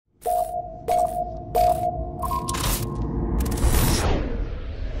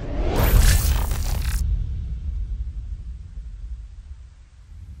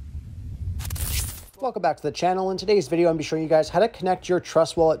Welcome back to the channel. In today's video, I'm going to be showing you guys how to connect your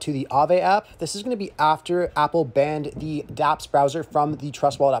Trust Wallet to the AAVE app. This is going to be after Apple banned the dApps browser from the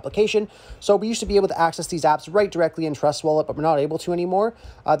Trust Wallet application. So we used to be able to access these apps right directly in Trust Wallet, but we're not able to anymore.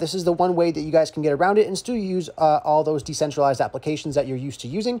 This is the one way that you guys can get around it and still use all those decentralized applications that you're used to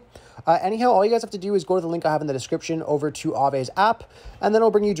using. Anyhow, all you guys have to do is go to the link I have in the description over to AAVE's app, and then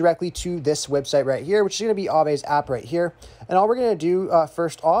it'll bring you directly to this website right here, which is going to be AAVE's app right here. And all we're going to do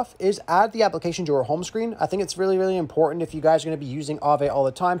first off is add the application to our home screen. I think it's really important if you guys are going to be using AAVE all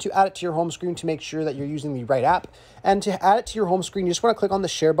the time to add it to your home screen to make sure that you're using the right app. And to add it to your home screen, you just want to click on the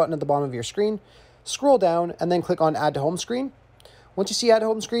share button at the bottom of your screen, scroll down, and then click on add to home screen. Once you see add to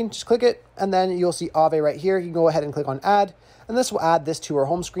home screen, just click it, and then you'll see AAVE right here. You can go ahead and click on add, and this will add this to our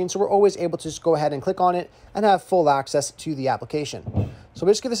home screen. So we're always able to just go ahead and click on it and have full access to the application. So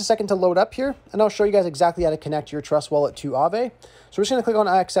we'll just give this a second to load up here, and I'll show you guys exactly how to connect your Trust Wallet to AAVE. So we're just going to click on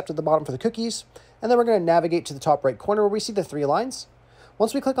I accept at the bottom for the cookies, and then we're going to navigate to the top right corner where we see the 3 lines.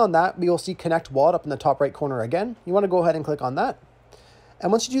 Once we click on that, we will see Connect Wallet up in the top right corner again. You want to go ahead and click on that.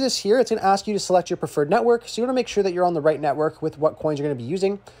 And once you do this here, it's going to ask you to select your preferred network. So you want to make sure that you're on the right network with what coins you're going to be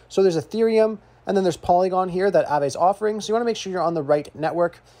using. So there's Ethereum, and then there's Polygon here that AAVE is offering. So you want to make sure you're on the right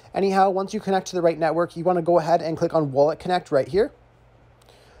network. Anyhow, once you connect to the right network, you want to go ahead and click on Wallet Connect right here.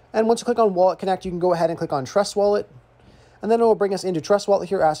 And once you click on Wallet Connect, you can go ahead and click on Trust Wallet. And then it will bring us into Trust Wallet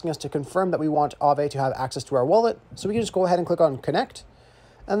here, asking us to confirm that we want AAVE to have access to our wallet. So we can just go ahead and click on Connect.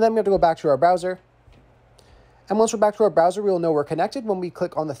 And then we have to go back to our browser. And once we're back to our browser, we will know we're connected when we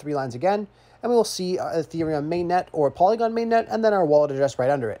click on the 3 lines again. And we will see Ethereum mainnet or Polygon mainnet, and then our wallet address right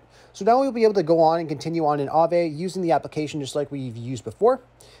under it. So now we'll be able to go on and continue on in AAVE using the application just like we've used before.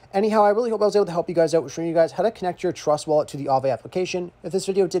 Anyhow, I really hope I was able to help you guys out with showing you guys how to connect your Trust Wallet to the AAVE application. If this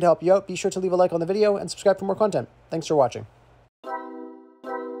video did help you out, be sure to leave a like on the video and subscribe for more content. Thanks for watching.